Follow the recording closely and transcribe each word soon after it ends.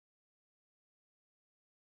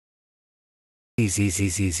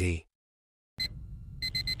Z.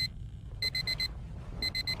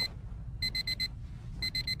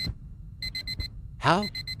 How?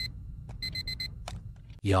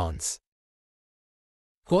 Yawns.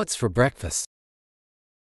 What's for breakfast?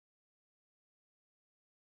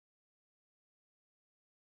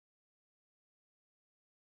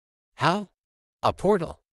 How? A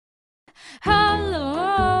portal. Hello,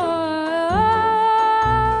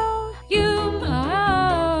 you must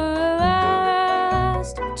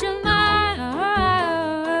tonight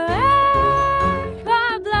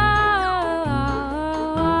Roblox.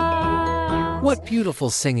 What beautiful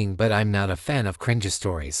singing, but I'm not a fan of cringe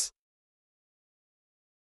stories.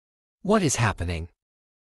 What is happening?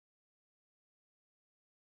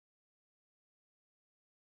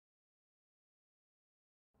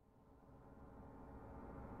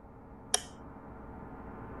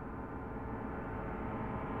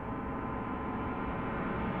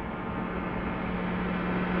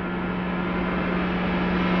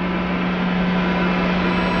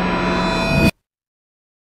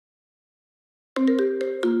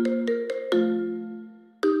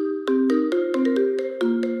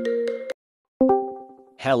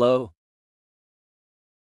 Hello?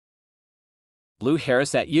 Blue hair,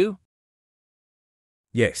 is that you?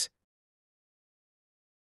 Yes.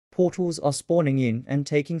 Portals are spawning in and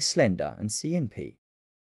taking Slender and CNP.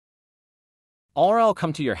 Or I'll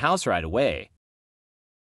come to your house right away.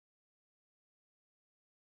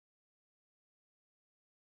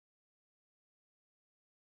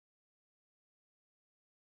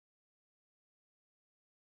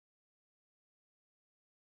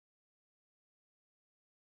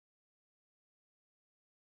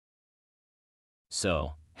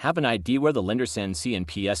 So, have an idea where the Linderson C and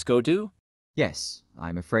PS go to? Yes,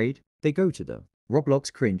 I'm afraid they go to the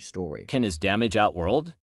Roblox Cringe story. Can his damage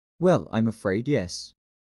outworld? Well, I'm afraid yes.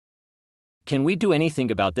 Can we do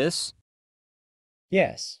anything about this?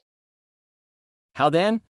 Yes. How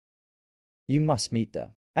then? You must meet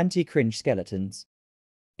the anti-cringe skeletons.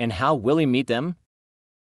 And how will he meet them?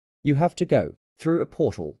 You have to go through a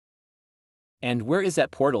portal. And where is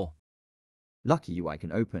that portal? Lucky you I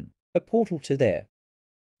can open a portal to there.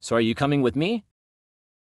 So are you coming with me?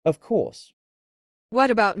 Of course. What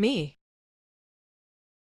about me?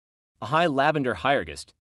 Hi, Lavender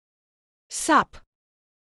Hiergist. Sup.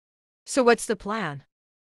 So what's the plan?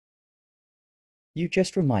 You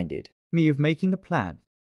just reminded me of making a plan.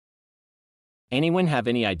 Anyone have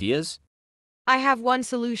any ideas? I have one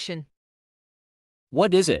solution.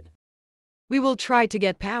 What is it? We will try to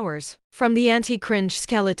get powers from the anti-cringe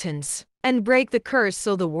skeletons and break the curse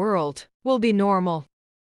so the world will be normal.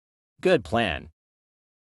 Good plan.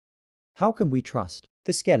 How can we trust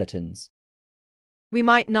the skeletons? We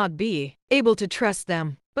might not be able to trust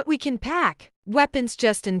them, but we can pack weapons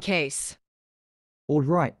just in case. All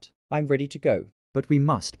right, I'm ready to go, but we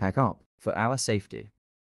must pack up for our safety.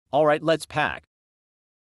 All right, let's pack.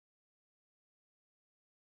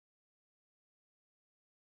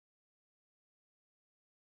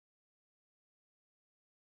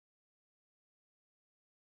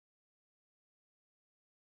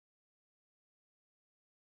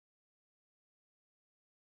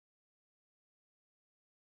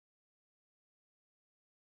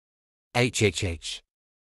 H.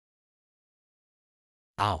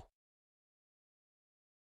 Ow.